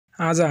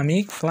आज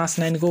हामी क्लास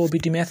 9 को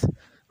ओबीटी म्याथ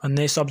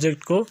भन्ने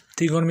सब्जेक्ट को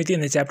त्रिकोणमिति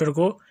भन्ने च्याप्टर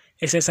को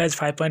एक्सरसाइज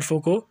 5.4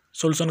 को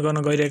सोलुसन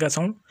गर्न गइरहेका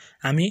छौं।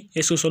 हामी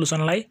यसको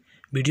सोलुसनलाई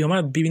भिडियोमा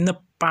विभिन्न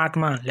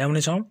पार्टमा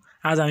ल्याउने छौं।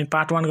 आज हामी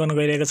पार्ट 1 गर्न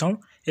गइरहेका छौं।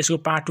 यसको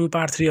पार्ट 2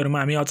 पार्ट 3 हरुमा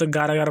हामी अझ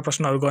गाह्रा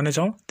प्रश्नहरु गर्ने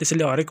छौं।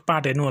 त्यसैले हरेक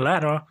पार्ट हेर्नु होला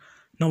र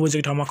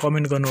नबुझेको ठाउँमा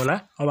कमेन्ट गर्नु होला।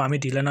 अब हामी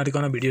ढिला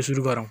नरिकन भिडियो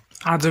सुरु गरौं।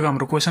 आजको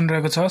हाम्रो क्वेशन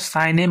रहेको छ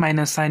sin a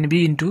 - sin b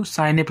 *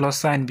 sin a +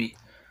 sin b।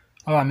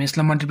 अब हामी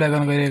यसलाई मल्टिप्लाई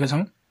गर्न गइरहेका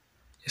छौं।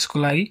 यसको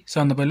लागि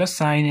सबभन्दा पहिला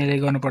sin a ले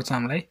गर्नुपर्छ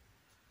हामीलाई।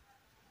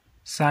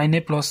 sin a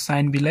 +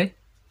 sin b लाई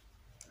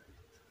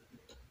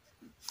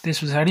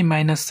त्यसपछि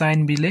माइनस sin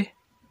b ले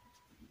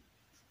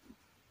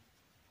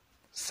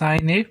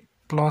sin a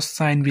 +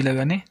 sin b लाई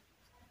गर्ने।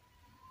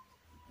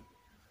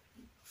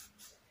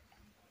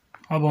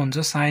 अब हुन्छ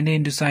sin a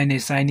 * sin a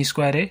sin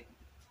square a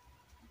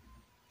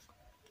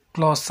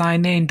plus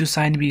sin a *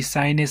 sin b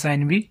sin a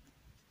sin b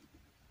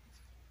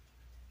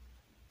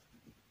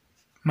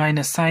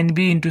minus sin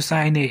b *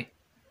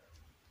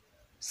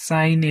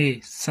 sin a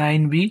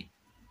sin b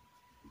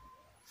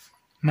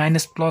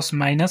minus plus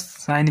minus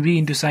sin b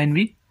 * sin b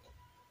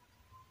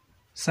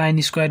sin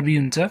square b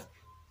हुन्छ।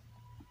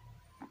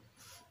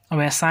 अब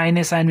यहाँ sin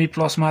a sin b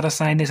plus मा र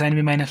sin a sin b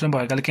minus मा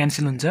भएकाले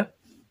cancel हुन्छ।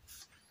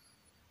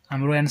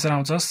 हाम्रो answer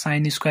आउँछ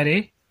sin square a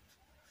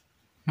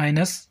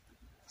minus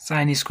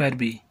sin square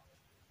b।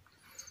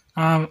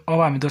 अब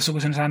हामी दोस्रो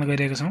क्वेशन सार्न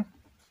गइरहेका छौं।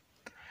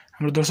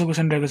 हाम्रो दोस्रो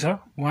क्वेशन रहेको छ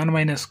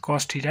 1 -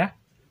 cos θ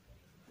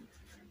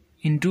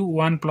 *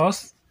 1 +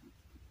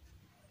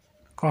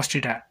 cos θ।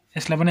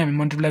 यसलाई पनि हामी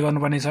मल्टिप्लाई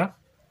गर्नुपर्ने छ।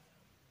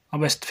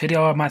 अब फेरि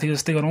अब माथिको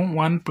जस्तै गरौँ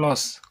 1 +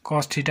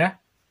 cos θ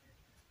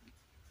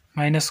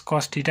 -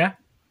 cos θ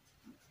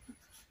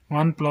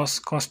 1 +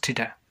 cos θ।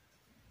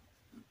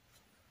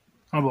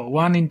 अब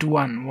 1 *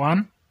 1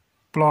 1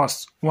 plus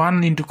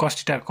 1 * cos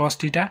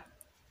θ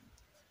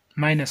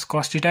minus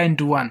cos θ * 1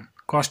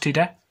 cos θ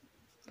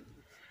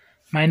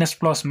minus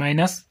plus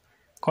minus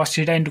cos θ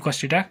 * cos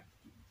θ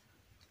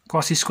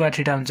cos square θ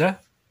हुन्छ।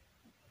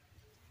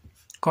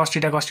 cos θ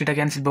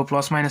क्यान्सल भयो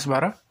प्लस माइनस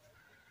भएर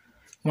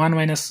 1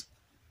 minus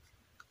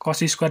cos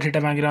square θ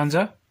बाँकी रहन्छ।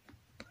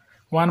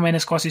 1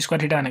 minus cos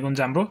square θ भनेको हुन्छ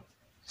हाम्रो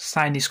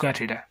sin square θ।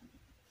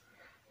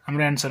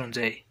 हाम्रो आन्सर हुन्छ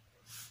यही।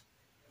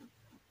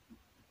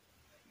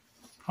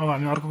 अब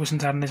हामी अर्को क्वेशन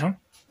सार्ने छौं।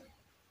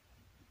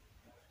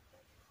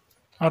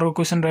 अर्को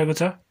क्वेशन रहेको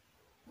छ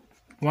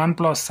 1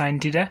 + sin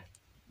θ *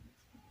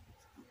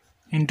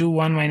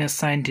 1 -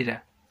 sin θ।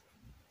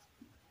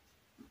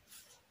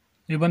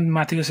 यो पनि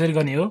माथिको सेयर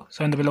गर्ने हो।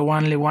 सबभन्दा पहिला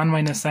 1 ले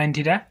 1 - sin θ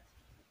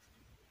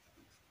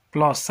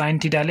प्लस sin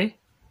θ ले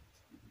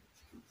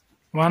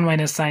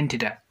 1 - sin θ।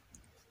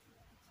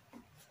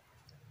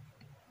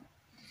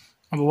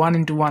 अब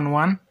 1 * 1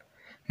 1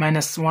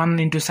 minus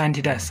 1 * sin θ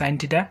sin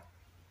θ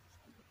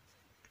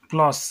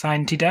plus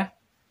sin θ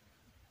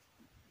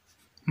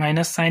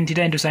minus sin θ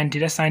 * sin θ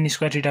sin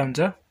square θ हुन्छ।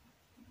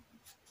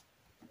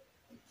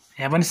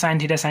 यहाँ पनि sin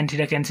θ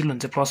क्यान्सल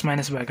हुन्छ प्लस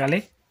माइनस भएकाले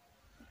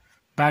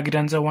बाँकी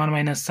रहन्छ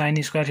 1 -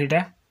 sin square θ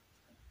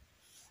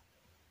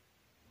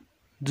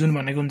जुन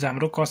भनेको हुन्छ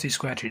हाम्रो cos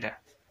square θ।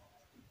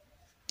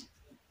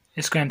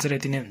 यसको आन्सर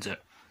यति नै हुन्छ।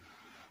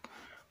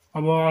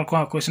 अब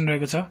अर्को क्वेशन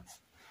रहेको छ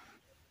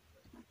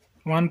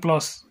 1 +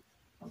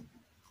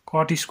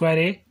 cot square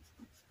a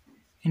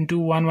 * 1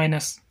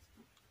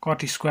 -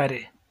 cot square a।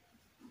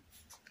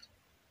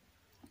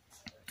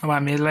 अब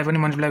हामी यसलाई पनि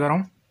मल्टिप्लाई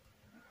गरौँ।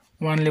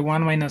 1 ले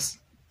 1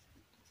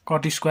 -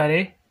 cot square a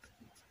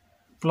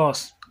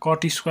plus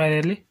cot square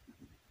a ले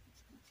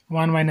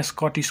 1 -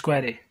 cot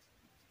square a।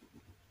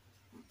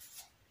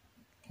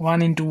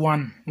 1 *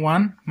 1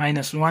 1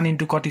 minus 1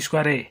 * cot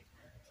square a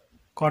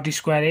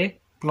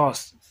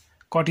plus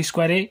cot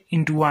square a *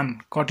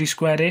 1 cot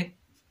square a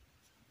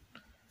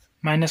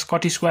minus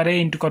cot square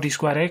a * cot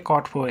square a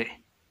cot भयो a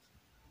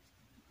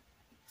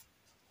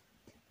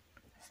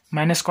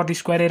minus cot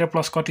square a र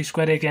plus cot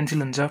square a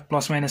cancel हुन्छ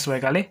plus minus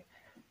भएकाले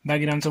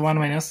बाँकी रहन्छ 1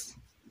 minus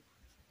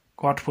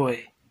cot भयो a।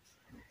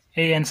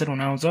 यही answer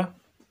हुन आउँछ।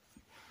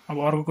 अब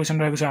अर्को क्वेशन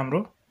रहेको छ हाम्रो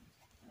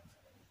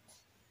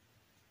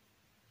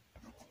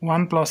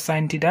 1 +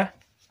 sin θ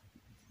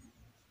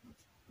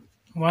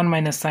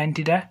 1 - sin θ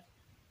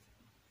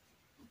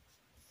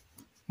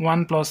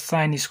 1 +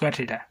 sin square θ।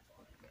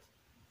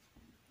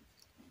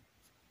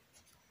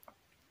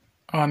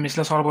 अब हामी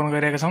यसलाई सल्भ गर्न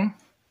गइरहेका छौं।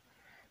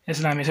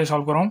 यसलाई हामी यसरी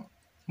सल्भ गरौँ।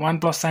 1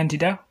 + sin θ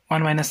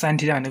 1 - sin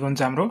θ भनेको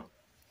हुन्छ हाम्रो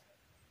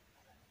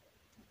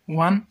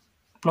 1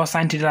 +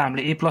 sin θ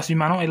हामीले a + b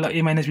मानौं। यसलाई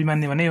a - b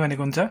मान्ने भने यो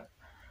भनेको हुन्छ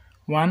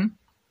 1 -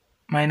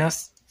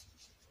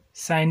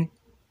 sin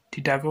θ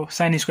को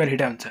sin square θ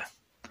हुन्छ।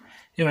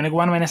 यो भनेको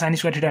 1 - sin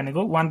square θ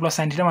भनेको 1 +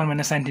 sin θ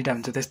 1 - sin θ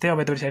हुन्छ। त्यस्तै अब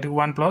यतापट्टि साइडको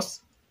 1 +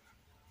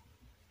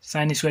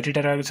 sin square θ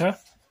रहेको छ।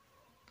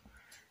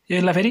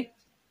 यसलाई फेरि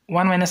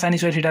 1 - sin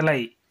square θ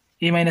लाई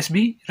a - b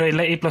र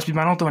यसलाई a + b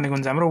मानौं त भनेको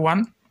हुन्छ हाम्रो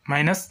 1 -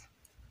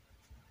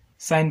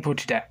 sin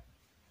 4θ।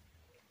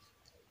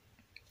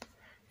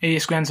 यही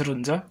यसको आन्सर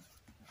हुन्छ।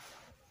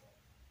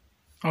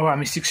 अब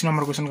हामी 6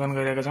 नम्बर क्वेशन गर्न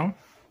गइरहेका छौं।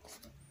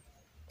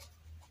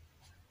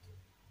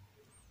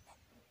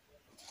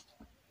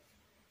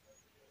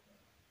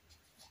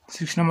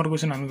 6 नम्बर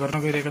क्वेशन हामी गर्न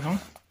गइरहेका छौं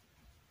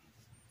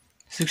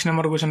 6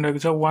 नम्बर क्वेशन रहेको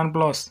छ 1 +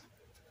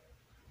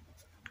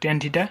 tan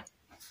θ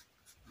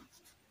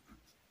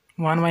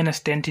 1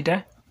 - tan θ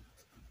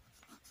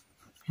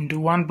into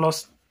 1 +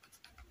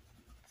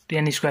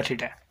 tan square θ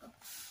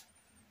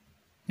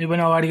यो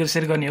पनि अगाडि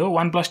यसरी गर्ने हो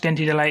 1 + tan θ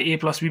लाई a +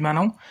 b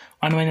मानौं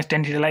 1 -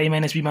 tan θ लाई a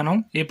 - b मानौं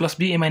a +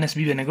 b a - b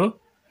भनेको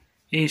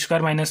a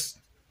स्क्वायर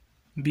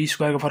 - b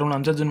स्क्वायर को फर्मुला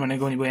हुन्छ जुन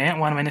भनेको नि भयो यहाँ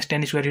 1 -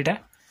 tan square θ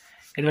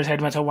यता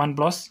साइडमा छ 1 +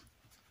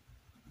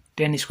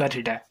 tan square θ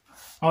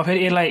अब फेरि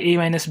यसलाई a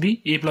 - b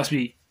a + b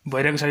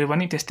भइरहेको छ यो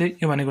पनि त्यस्तै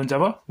यो भनेको हुन्छ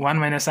अब 1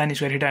 - sin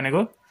square θ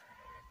भनेको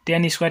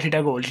tan square θ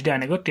को होल θ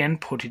भनेको tan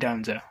 4 θ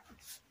हुन्छ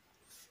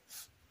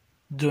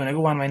जो भनेको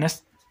 1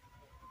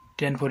 -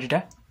 tan 4 θ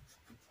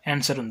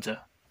आन्सर हुन्छ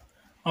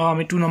अब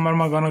हामी 2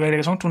 नम्बरमा गर्न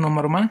गइरहेका छौं 2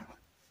 नम्बरमा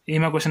ए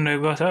मा क्वेशन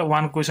रहेको छ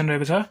 1 क्वेशन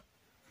रहेको छ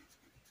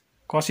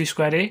cos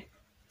square a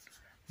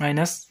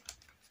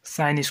 -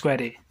 sin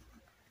square a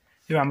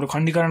यो हाम्रो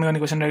खण्डीकरण गर्ने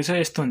क्वेशन रहेको छ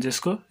यस्तो हुन्छ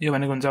यसको यो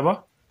भनेको हुन्छ अब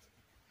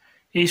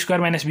a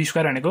स्क्वायर - b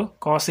स्क्वायर भनेको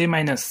cos a -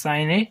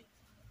 sin a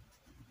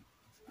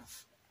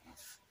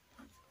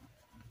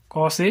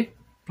cos a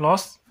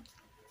plus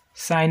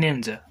sin a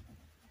हुन्छ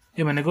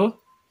यो भनेको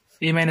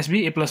a - b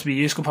a + b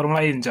यसको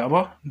फर्मुला यही हुन्छ अब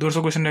दोस्रो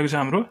क्वेशन रहेको छ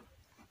हाम्रो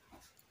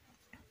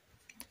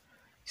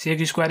sec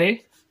square a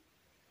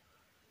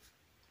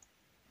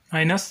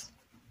minus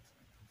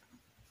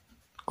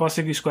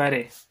cosec square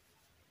a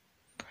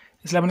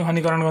यसलाई पनि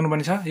खण्डीकरण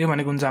गर्नुपर्ने छ यो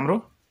भनेको हुन्छ हाम्रो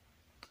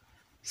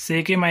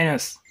sec a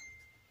minus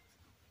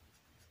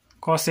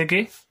cosec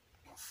a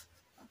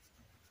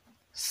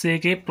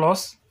sec a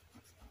plus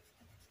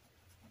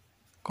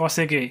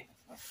cosec a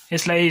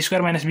यसलाई a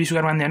स्क्वायर - b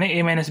स्क्वायर मान्दियो भने a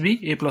 - b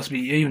a + b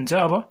यही हुन्छ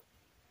अब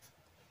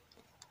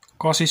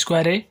cos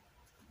square a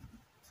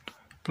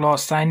plus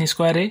sin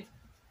square a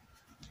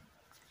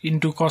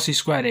into cos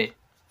square a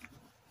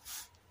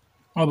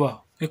अब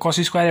यो cos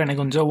square a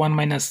भनेको हुन्छ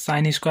 1 -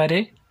 sin square a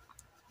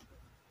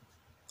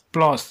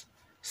plus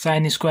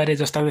sin square a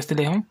जस्ताको त्यस्तै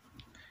लेखौं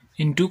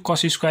into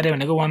cos square a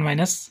भनेको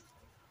 1 -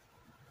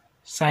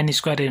 sin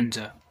square a हुन्छ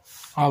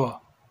अब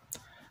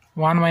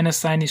 1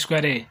 - sin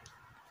square a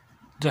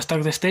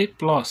जस्ताको त्यस्तै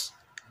plus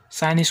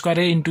sin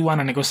square a into 1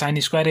 भनेको sin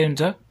square a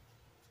हुन्छ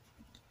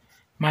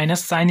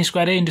minus sin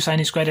square a into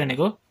sin square a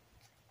भनेको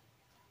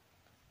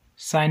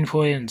sin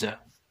 4a हुन्छ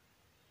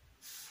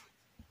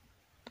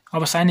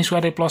अब sin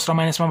square a प्लस र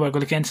माइनसमा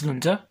भएकोले क्यान्सल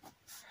हुन्छ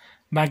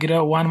बाँकी र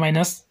 1 -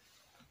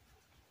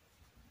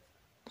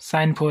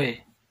 sin 4a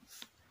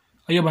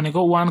यो भनेको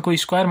 1 को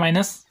square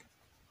minus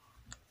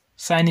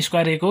sin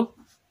square a को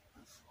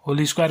होल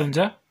स्क्वायर हुन्छ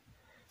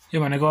यो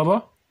भनेको अब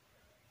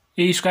a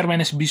स्क्वायर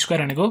 - b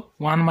स्क्वायर भनेको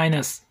 1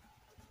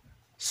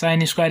 - sin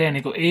square a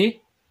भनेको a -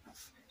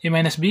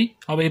 b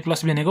अब a + b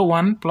भनेको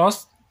 1 +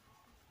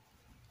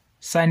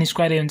 sin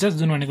square a हुन्छ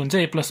जुन भनेको हुन्छ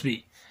a + b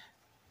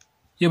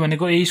यो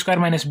भनेको a स्क्वायर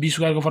 - b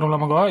स्क्वायर को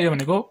फर्मुलामा गयो यो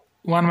भनेको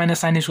 1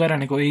 - sin square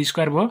भनेको a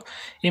स्क्वायर भयो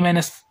a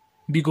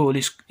 - b को whole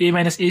a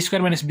square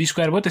 - b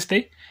square भयो त्यस्तै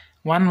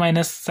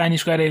 1 - sin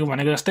square a को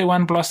भनेको जस्तै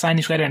 1 + sin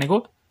square a भनेको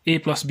a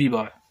 + b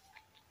भयो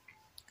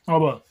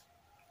अब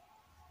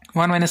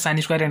 1 - sin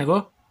square a भनेको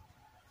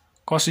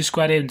cos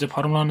square a हुन्छ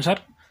फर्मुला अनुसार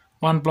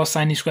 1 +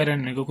 sin square a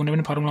भनेको कुनै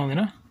पनि फर्मुला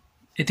हुँदैन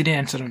यति नै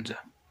आन्सर हुन्छ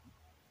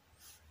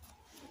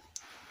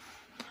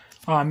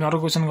अब हामी अर्को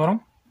क्वेशन गरौं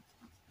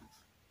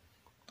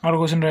अर्को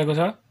क्वेशन रहेको छ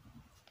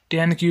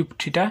tan cube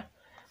θ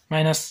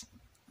minus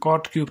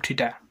cot cube θ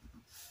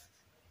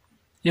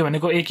यो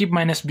भनेको a cube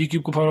minus b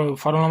cube को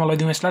फर्मुलामा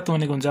लैदिउँ यसलाई त्यो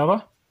भनेको हुन्छ अब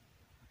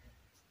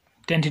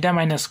tan θ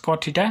minus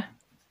cot θ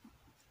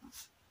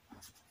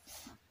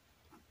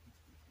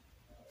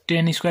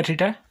tan square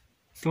θ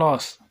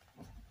plus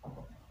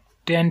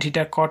tan θ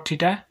cot θ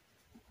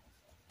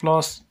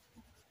plus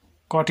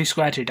cot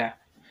square θ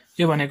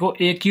यो भनेको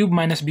a cube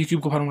minus b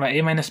cube को formula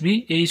a - b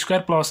a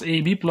square plus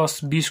ab plus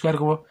b square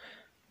को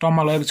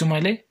टर्ममा लगेको छु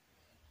मैले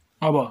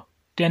अब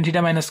tan θ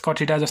minus cot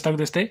θ जस्ताको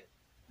त्यस्तै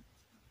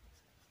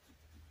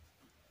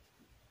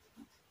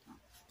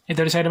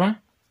यता साइडमा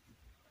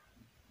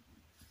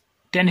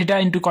tan θ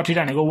into cot θ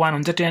भनेको 1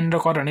 हुन्छ tan र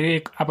cot भनेको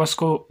एक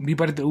आपसको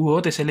विपरीत हो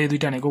त्यसैले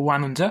दुईटा भनेको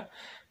 1 हुन्छ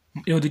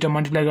यो दुईटा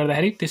मल्टिप्लाई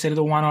गर्दाखेरि त्यसैले त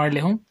 1 अगाडि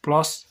लेखौं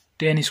plus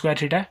tan square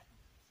θ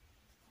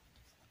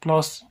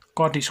plus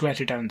cot square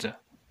θ हुन्छ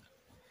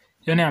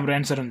यो नै हाम्रो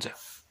आन्सर हुन्छ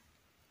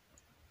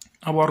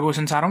अब अर्को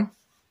क्वेशन सारौं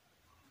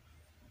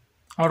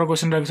अर्को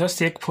क्वेशन रहेको छ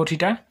sec 4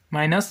 θ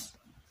minus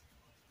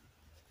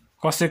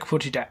cosec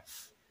 4 θ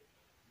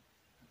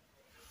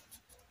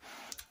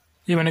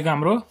यो भनेको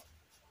हाम्रो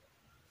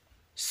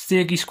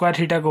sec square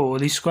θ को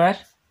whole square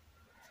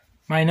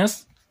minus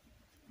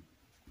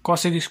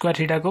cosec square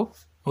θ को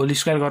होल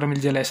स्क्वायर गरेर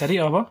मिल्छ यसरी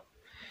अब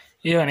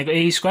यो भनेको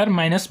a square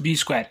minus b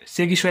square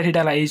sec square θ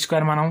लाई a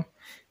स्क्वायर मानौं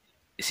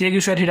sec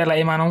square θ लाई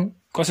a मानौं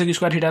cosec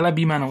square θ लाई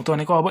b मानौं त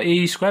भनेको अब a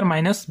square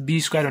minus b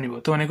square हुने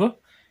भयो त भनेको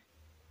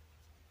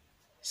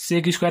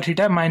sec square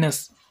θ minus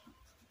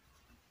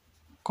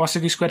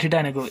cosec square θ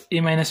भनेको a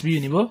minus b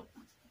हुने भयो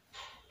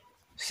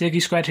sec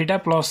square θ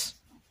plus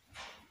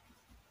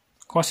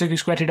cosec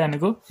square θ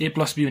भनेको a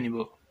plus b हुने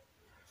भयो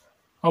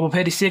अब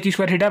फेरि sec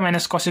square theta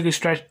minus cosec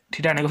square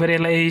theta भनेको फेरि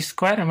यसलाई a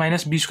square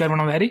minus b square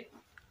बनाउँदाखेरि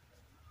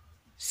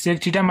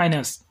sec theta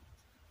minus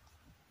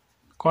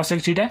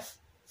cosec theta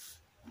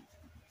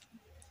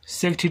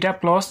sec theta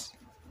plus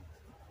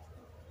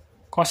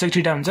cosec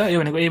theta हुन्छ यो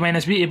भनेको a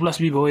minus b a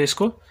plus b भयो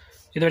यसको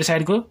यतापट्टि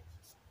साइडको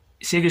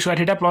sec square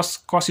theta plus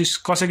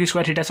cosec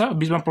square theta छ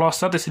बीचमा प्लस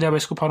छ त्यसैले अब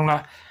यसको फर्मुला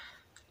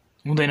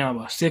हुँदैन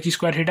अब sec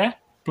square theta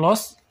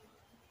plus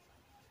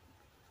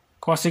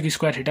cosec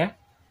square theta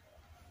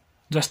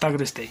जस्ताको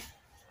त्यस्तै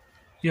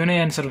यो नै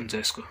आन्सर हुन्छ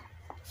यसको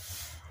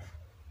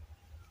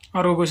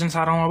अर्को क्वेशन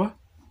सारौँ अब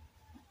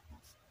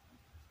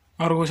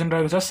अर्को क्वेशन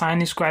रहेको छ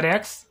sin square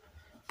x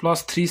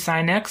plus 3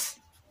 sin x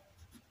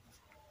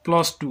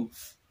plus 2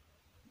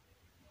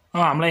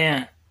 हामीलाई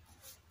यहाँ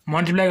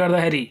मल्टिप्लाई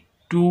गर्दाखेरि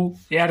 2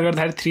 एड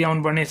गर्दाखेरि 3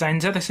 आउनु पर्ने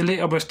चाहिन्छ त्यसैले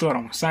अब यस्तो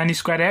गरौँ sin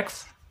square x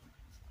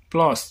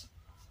plus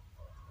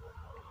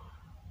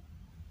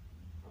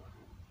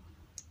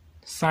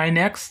sin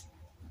x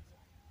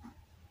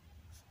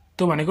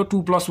तो भनेको 2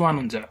 + 1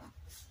 हुन्छ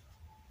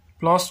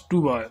प्लस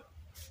 2 भयो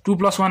 2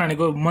 + 1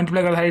 भनेको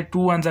मल्टिप्लाई गर्दाखेरि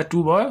 2 1 जा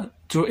 2 भयो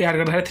जो एड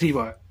गर्दाखेरि 3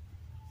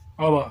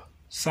 भयो अब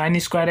sin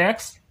square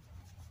x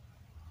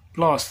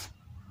plus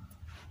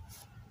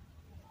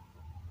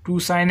 2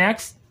 sin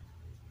x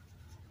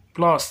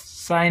plus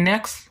sin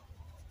x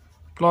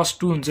plus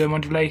 2 हुन्छ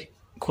मल्टिप्लाई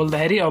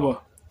खोल्दाखेरि अब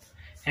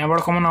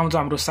यहाँबाट कमन आउँछ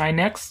हाम्रो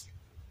sin x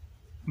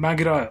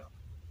बाँकी रह्यो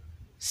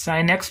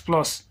sin x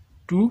प्लस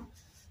 2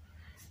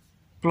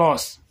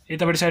 प्लस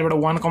यतापट्टि साइडबाट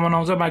 1 कमन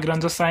आउँछ बाँकी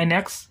रहन्छ sin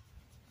x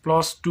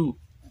प्लस 2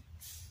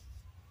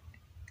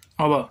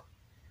 अब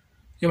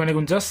यो भनेको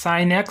हुन्छ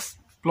sin x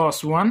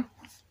plus 1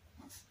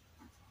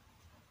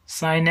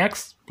 sin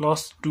x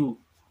plus 2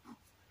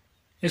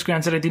 यसको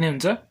आन्सर यति नै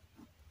हुन्छ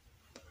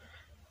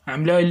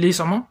हामीले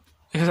अहिलेसम्म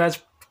एक्सरसाइज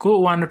को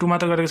 1 र 2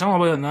 मात्र गरेका छौं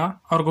अब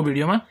अर्को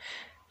भिडियोमा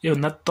यो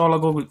भन्दा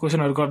तलको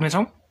क्वेशनहरु गर्ने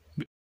छौं